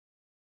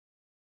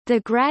The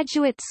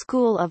Graduate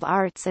School of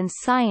Arts and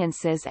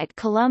Sciences at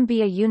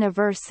Columbia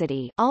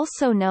University,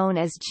 also known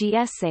as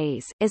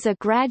GSAs, is a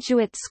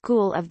graduate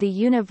school of the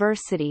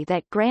university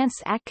that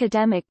grants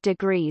academic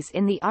degrees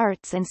in the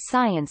arts and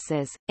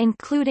sciences,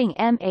 including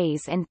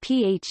MAs and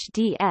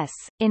PhDs,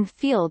 in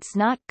fields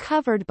not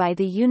covered by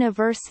the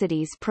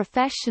university's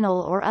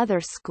professional or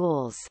other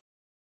schools.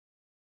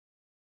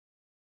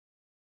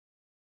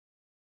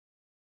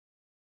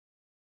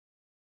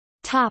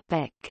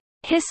 Topic: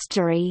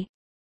 History.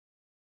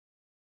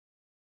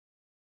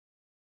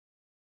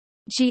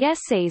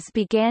 GSAs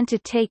began to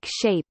take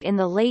shape in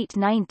the late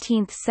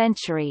 19th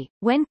century,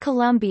 when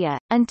Columbia,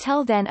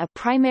 until then a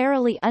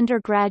primarily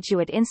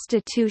undergraduate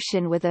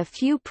institution with a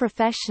few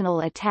professional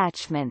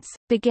attachments,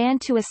 began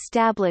to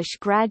establish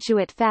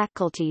graduate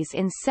faculties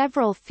in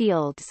several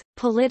fields: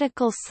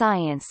 political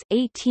science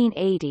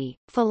 1880,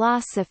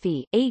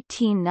 philosophy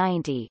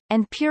 1890,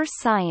 and pure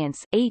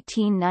science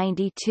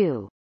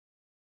 1892.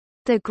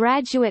 The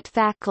graduate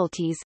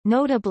faculties,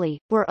 notably,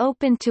 were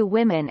open to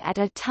women at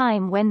a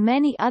time when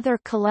many other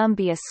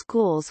Columbia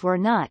schools were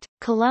not.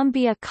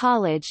 Columbia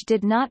College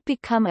did not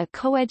become a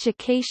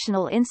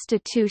coeducational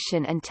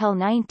institution until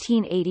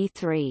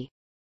 1983.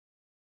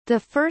 The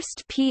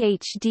first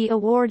PhD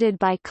awarded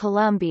by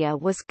Columbia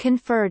was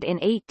conferred in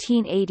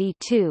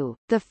 1882,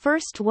 the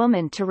first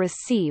woman to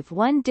receive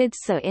one did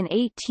so in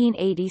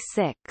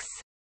 1886.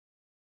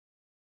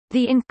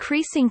 The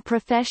increasing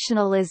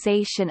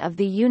professionalization of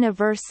the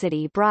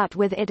university brought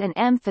with it an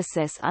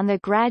emphasis on the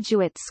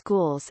graduate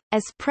schools,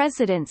 as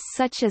presidents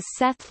such as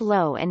Seth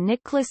Low and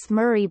Nicholas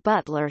Murray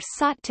Butler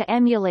sought to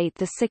emulate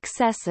the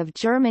success of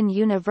German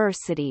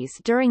universities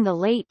during the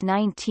late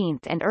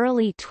 19th and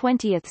early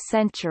 20th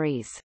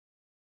centuries.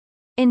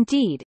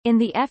 Indeed, in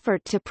the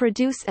effort to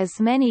produce as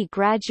many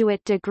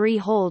graduate degree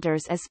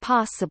holders as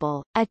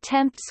possible,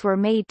 attempts were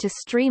made to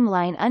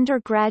streamline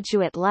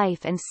undergraduate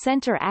life and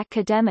center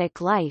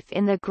academic life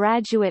in the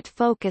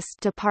graduate-focused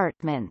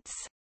departments.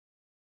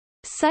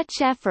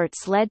 Such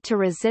efforts led to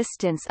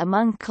resistance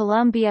among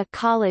Columbia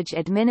College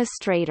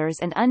administrators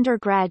and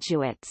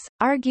undergraduates,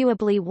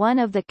 arguably one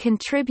of the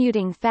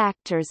contributing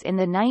factors in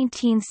the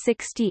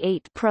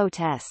 1968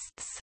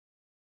 protests.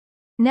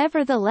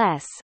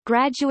 Nevertheless,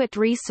 graduate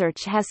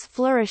research has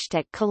flourished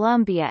at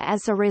Columbia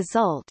as a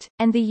result,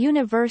 and the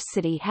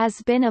university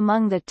has been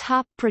among the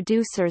top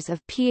producers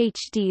of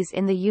PhDs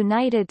in the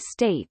United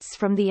States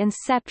from the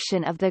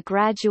inception of the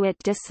graduate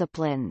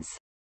disciplines.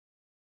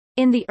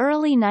 In the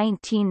early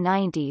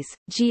 1990s,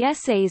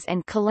 GSAs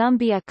and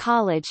Columbia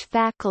College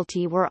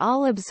faculty were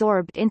all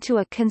absorbed into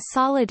a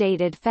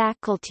consolidated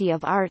Faculty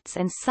of Arts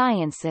and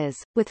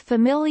Sciences, with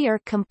familiar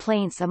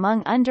complaints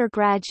among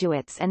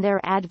undergraduates and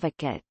their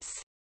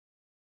advocates.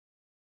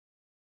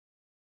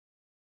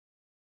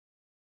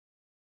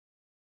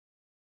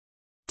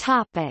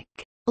 Topic: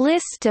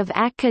 List of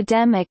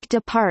academic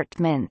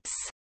departments.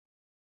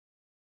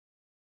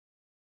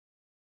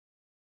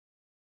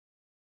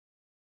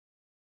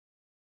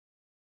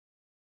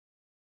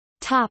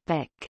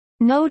 Topic: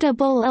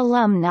 Notable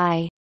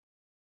alumni.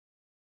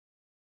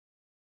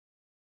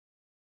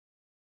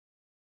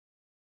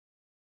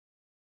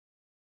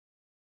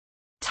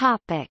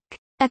 Topic: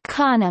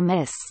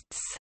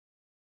 Economists.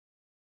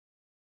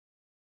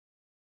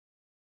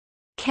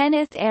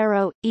 Kenneth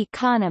Arrow,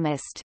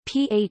 economist,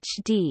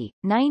 Ph.D.,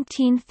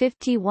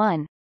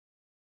 1951.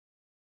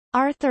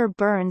 Arthur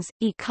Burns,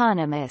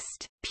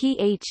 economist,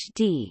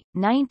 Ph.D.,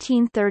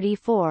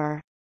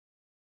 1934.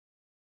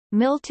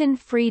 Milton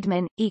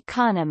Friedman,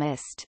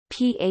 economist,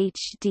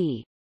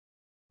 Ph.D.,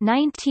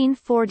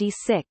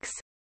 1946.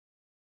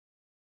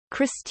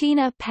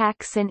 Christina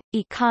Paxson,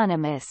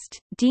 economist,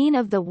 Dean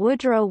of the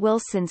Woodrow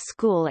Wilson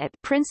School at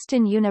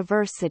Princeton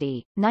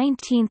University,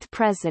 19th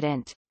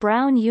President,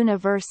 Brown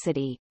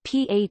University,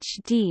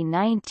 Ph.D.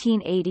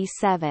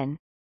 1987.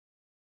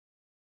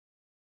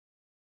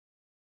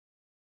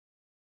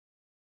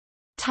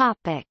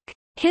 Topic: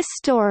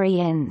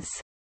 Historians.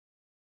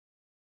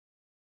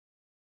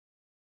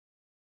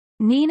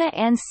 Nina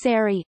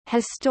Ansari,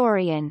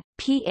 historian,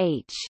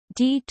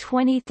 Ph.D.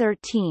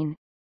 2013.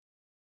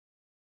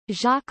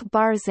 Jacques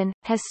Barzin,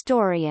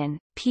 historian,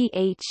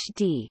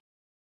 Ph.D.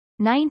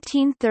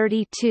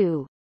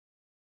 1932.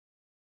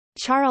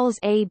 Charles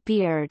A.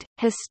 Beard,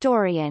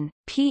 historian,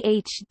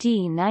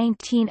 Ph.D.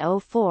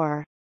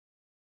 1904.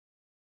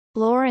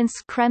 Lawrence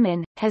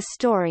Kremen,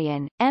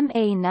 historian,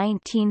 M.A.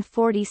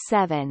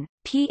 1947,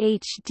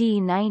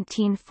 Ph.D.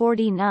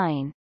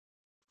 1949.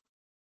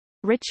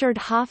 Richard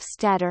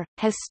Hofstadter,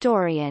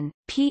 historian,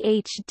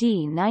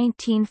 Ph.D.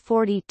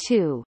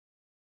 1942.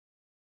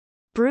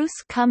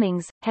 Bruce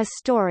Cummings,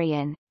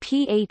 historian,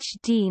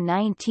 Ph.D.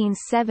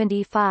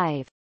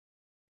 1975.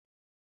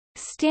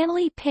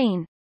 Stanley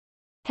Payne,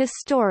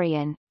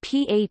 historian,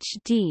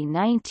 Ph.D.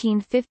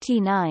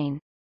 1959.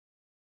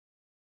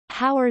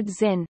 Howard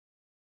Zinn,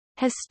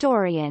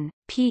 historian,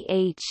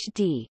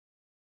 Ph.D.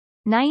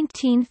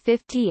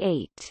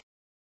 1958.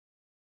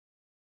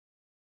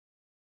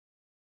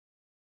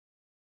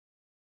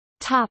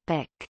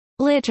 Topic: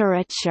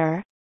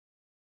 Literature.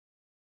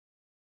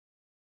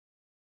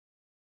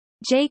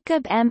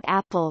 Jacob M.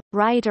 Apple,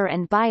 writer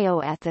and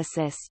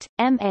bioethicist,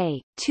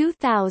 M.A.,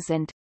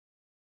 2000.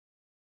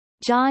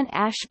 John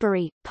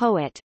Ashbery,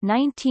 poet,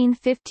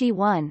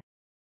 1951.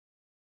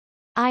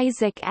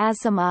 Isaac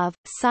Asimov,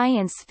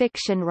 science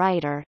fiction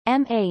writer,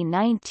 M.A.,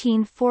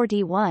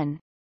 1941.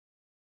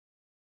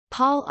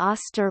 Paul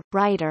Auster,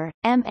 writer,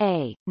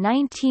 M.A.,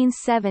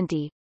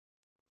 1970.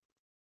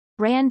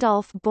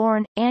 Randolph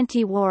Bourne,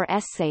 anti-war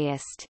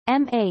essayist,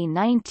 M.A.,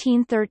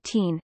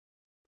 1913.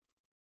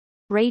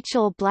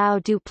 Rachel Blau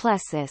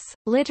Duplessis,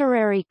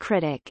 literary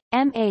critic,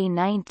 M.A.,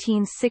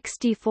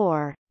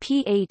 1964,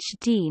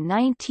 Ph.D.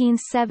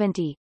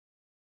 1970.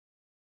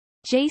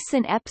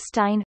 Jason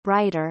Epstein,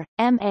 writer,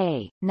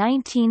 M.A.,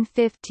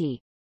 1950.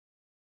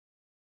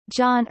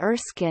 John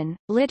Erskine,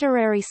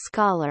 literary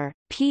scholar,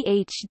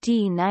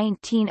 Ph.D.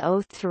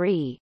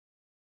 1903.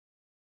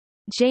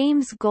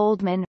 James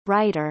Goldman,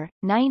 writer,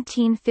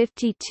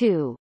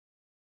 1952.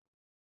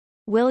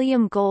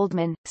 William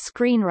Goldman,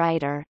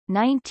 screenwriter,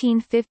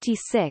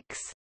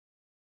 1956.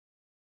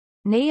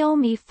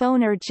 Naomi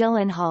Foner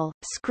Gyllenhaal,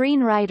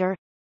 screenwriter.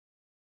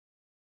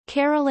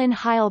 Carolyn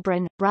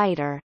Heilbrunn,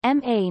 writer,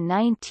 M.A.,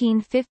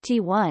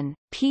 1951,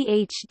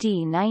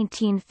 Ph.D.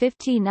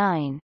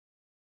 1959.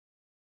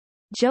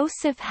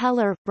 Joseph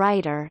Heller,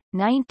 writer,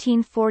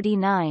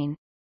 1949.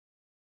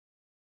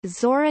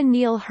 Zora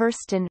Neale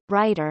Hurston,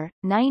 writer,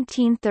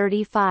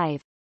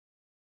 1935.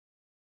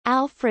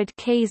 Alfred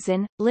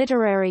Kazin,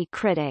 literary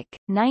critic,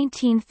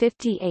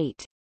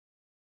 1958.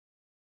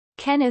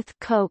 Kenneth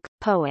Koch,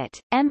 poet,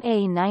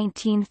 M.A.,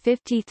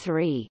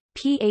 1953,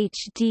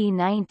 Ph.D.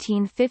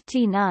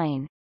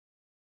 1959.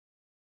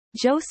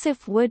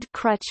 Joseph Wood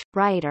Crutch,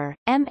 writer,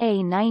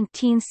 M.A.,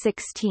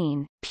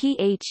 1916,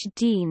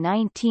 Ph.D.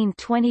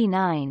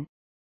 1929.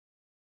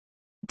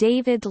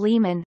 David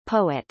Lehman,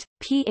 poet,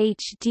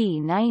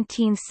 Ph.D.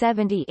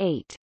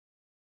 1978.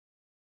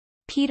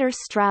 Peter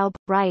Straub,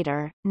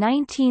 writer,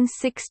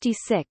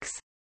 1966.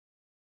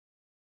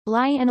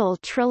 Lionel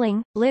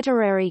Trilling,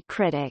 literary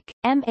critic,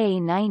 M.A.,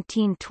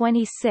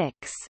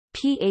 1926,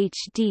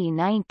 Ph.D.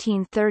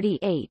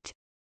 1938.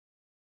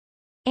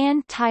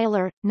 Ann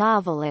Tyler,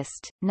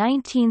 novelist,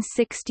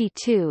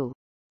 1962.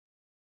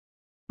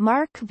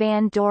 Mark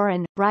Van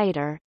Doren,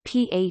 writer,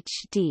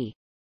 Ph.D.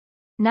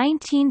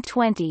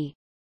 1920.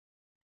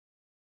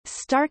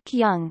 Stark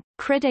Young,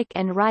 critic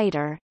and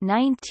writer,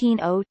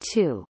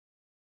 1902.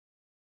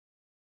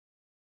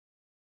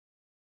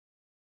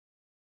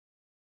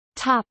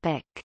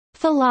 Topic: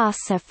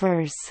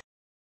 Philosophers.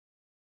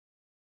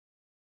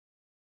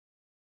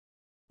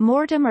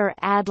 Mortimer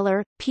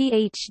Adler,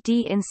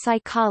 Ph.D. in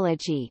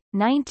psychology,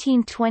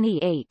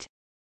 1928.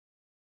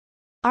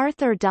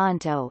 Arthur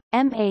Danto,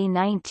 M.A.,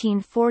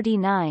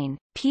 1949,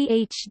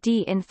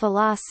 Ph.D. in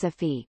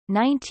philosophy,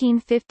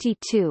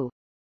 1952.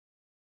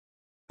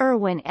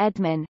 Erwin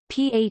Edman,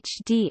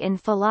 Ph.D. in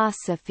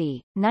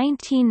philosophy,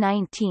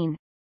 1919.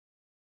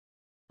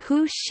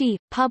 Hu Shi,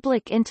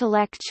 public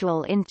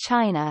intellectual in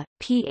China,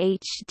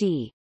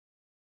 Ph.D.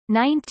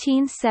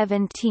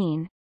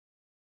 1917.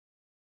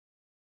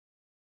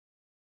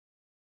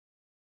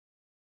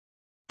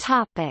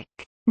 Topic: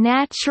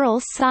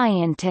 Natural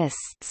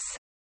scientists.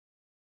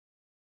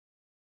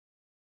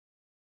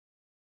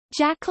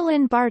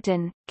 Jacqueline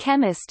Barton,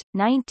 chemist,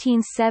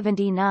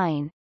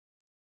 1979.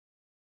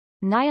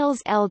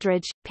 Niles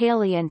Eldredge,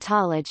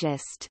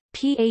 paleontologist,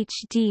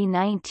 Ph.D.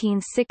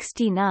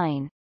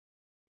 1969.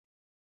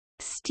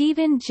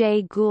 Stephen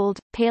Jay Gould,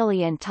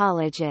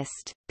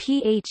 paleontologist,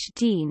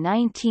 Ph.D.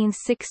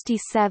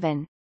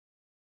 1967.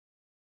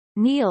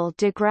 Neil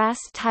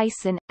deGrasse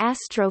Tyson,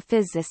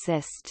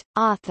 astrophysicist,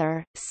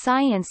 author,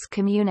 science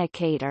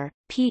communicator,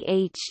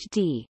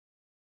 Ph.D.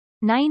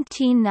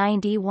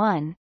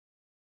 1991.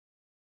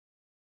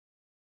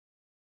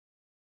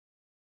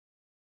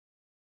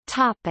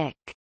 Topic: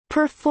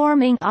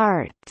 Performing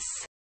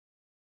arts.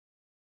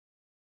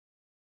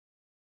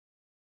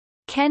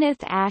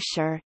 Kenneth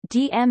Asher,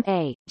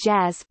 DMA,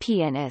 jazz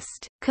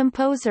pianist,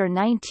 composer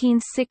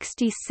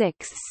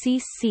 1966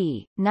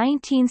 CC,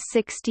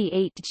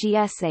 1968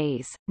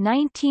 GSAs,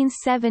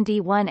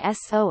 1971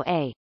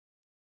 SOA.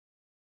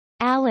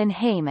 Alan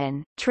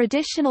Heyman,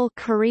 traditional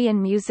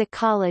Korean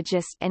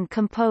musicologist and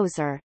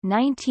composer,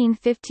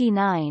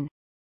 1959.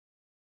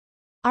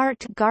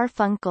 Art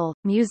Garfunkel,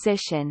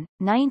 musician,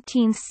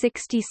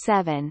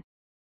 1967.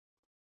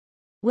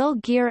 Will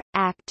Geer,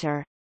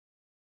 actor.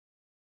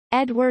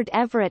 Edward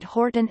Everett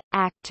Horton,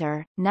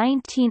 actor,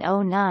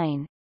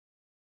 1909.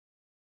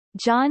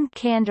 John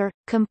Kander,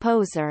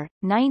 composer,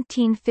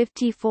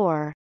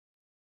 1954.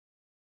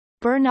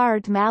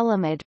 Bernard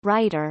Malamud,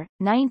 writer,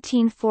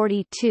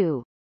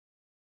 1942.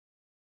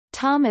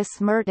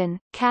 Thomas Merton,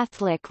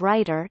 Catholic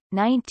writer,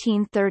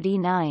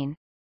 1939.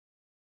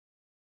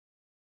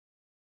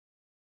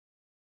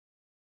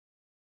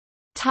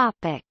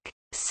 Topic: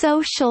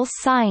 Social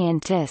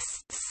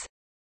scientists.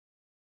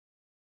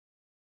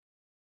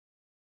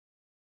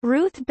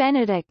 Ruth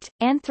Benedict,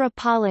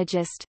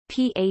 anthropologist,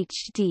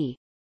 Ph.D.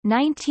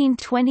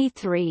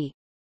 1923.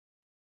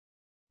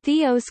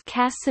 Theos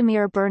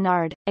Casimir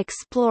Bernard,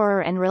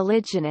 explorer and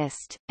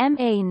religionist,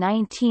 M.A.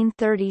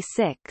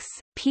 1936,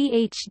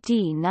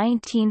 Ph.D.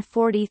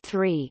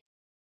 1943.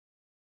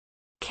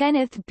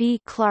 Kenneth B.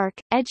 Clark,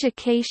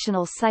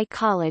 educational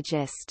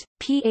psychologist,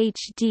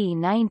 Ph.D.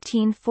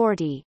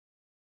 1940.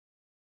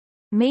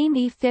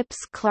 Mamie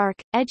Phipps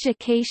Clark,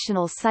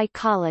 educational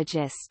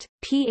psychologist,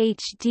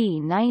 Ph.D.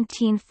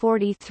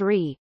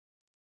 1943.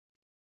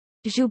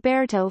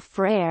 Gilberto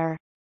Freire,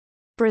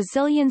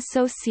 Brazilian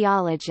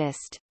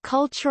sociologist,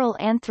 cultural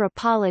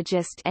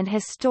anthropologist and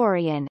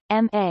historian,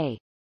 M.A.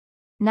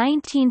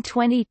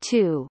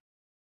 1922.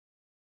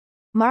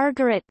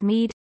 Margaret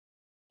Mead,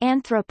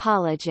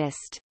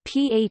 anthropologist,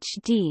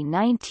 Ph.D.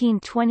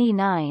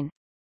 1929.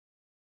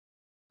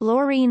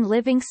 Laureen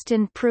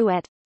Livingston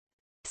Pruitt,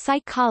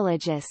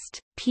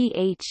 psychologist,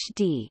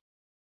 Ph.D.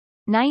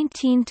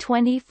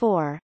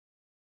 1924.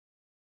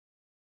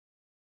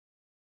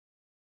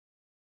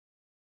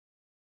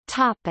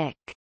 Topic: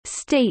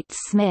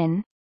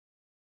 Statesmen.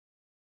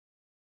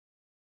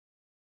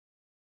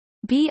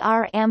 B.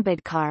 R.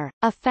 Ambedkar,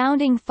 a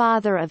founding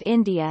father of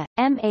India,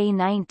 M.A.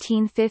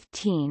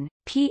 1915,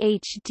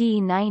 Ph.D.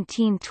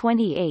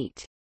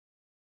 1928.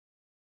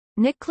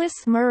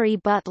 Nicholas Murray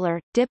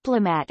Butler,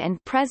 diplomat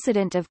and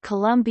president of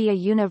Columbia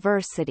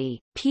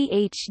University,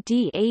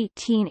 Ph.D.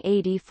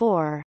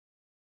 1884.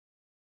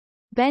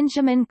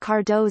 Benjamin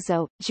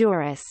Cardozo,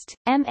 jurist,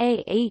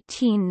 M.A.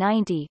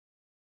 1890.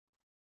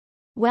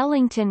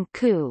 Wellington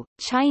Koo,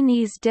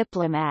 Chinese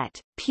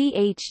diplomat,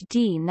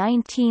 Ph.D.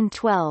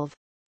 1912.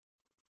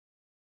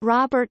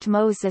 Robert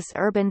Moses,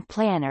 urban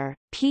planner,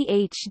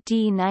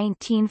 Ph.D.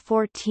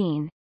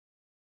 1914.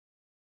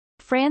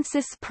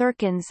 Francis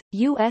Perkins,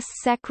 U.S.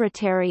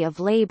 Secretary of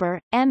Labor,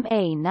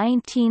 M.A.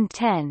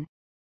 1910.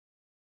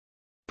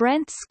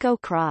 Brent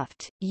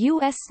Scowcroft,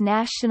 U.S.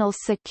 National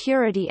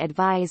Security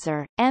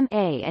Advisor,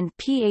 M.A. and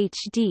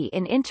Ph.D.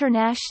 in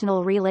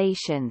International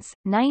Relations,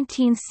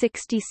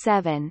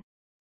 1967.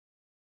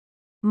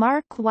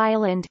 Mark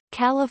Weiland,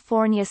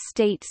 California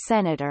State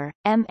Senator,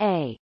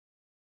 M.A.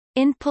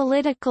 in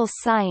Political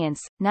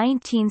Science,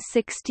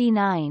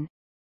 1969.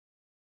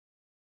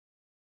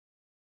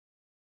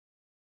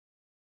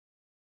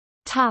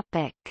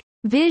 Topic: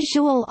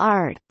 Visual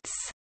arts.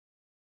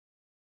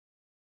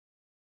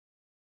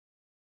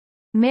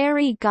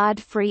 Mary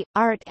Godfrey,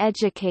 art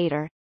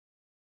educator.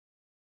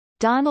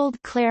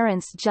 Donald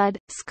Clarence Judd,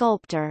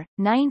 sculptor,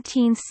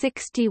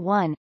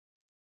 1961.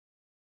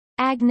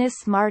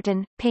 Agnes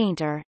Martin,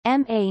 painter,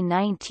 M.A.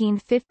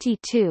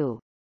 1952.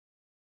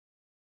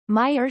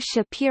 Meyer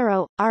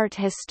Shapiro, art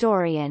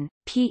historian,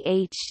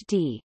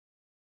 Ph.D.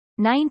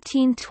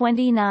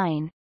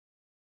 1929.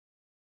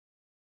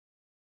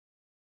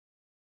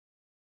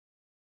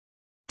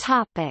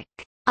 Topic: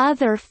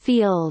 Other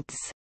fields.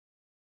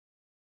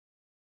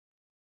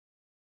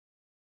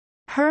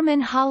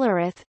 Herman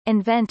Hollerith,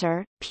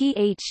 inventor,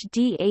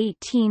 Ph.D.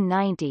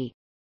 1890.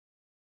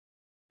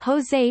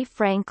 José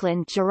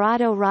Franklin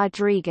Gerardo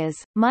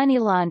Rodriguez,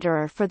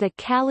 moneylaunderer for the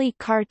Cali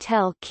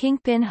cartel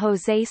kingpin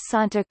José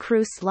Santa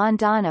Cruz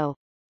Londano.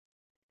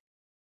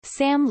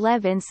 Sam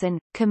Levinson,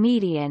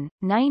 comedian,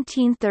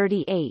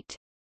 1938.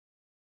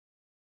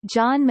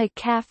 John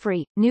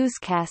McCaffrey,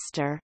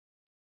 newscaster.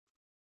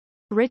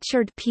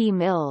 Richard P.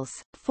 Mills,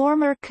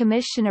 former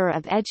Commissioner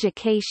of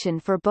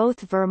Education for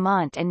both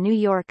Vermont and New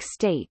York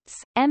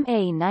states,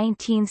 M.A.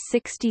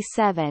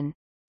 1967.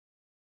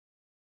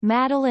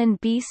 Madeline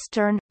B.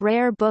 Stern,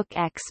 rare book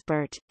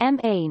expert,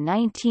 M.A.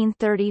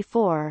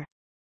 1934.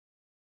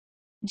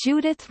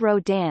 Judith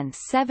Rodin,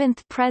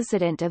 7th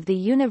President of the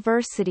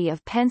University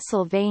of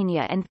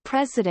Pennsylvania and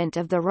President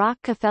of the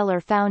Rockefeller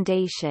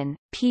Foundation,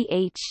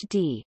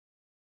 Ph.D.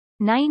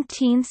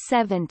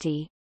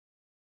 1970.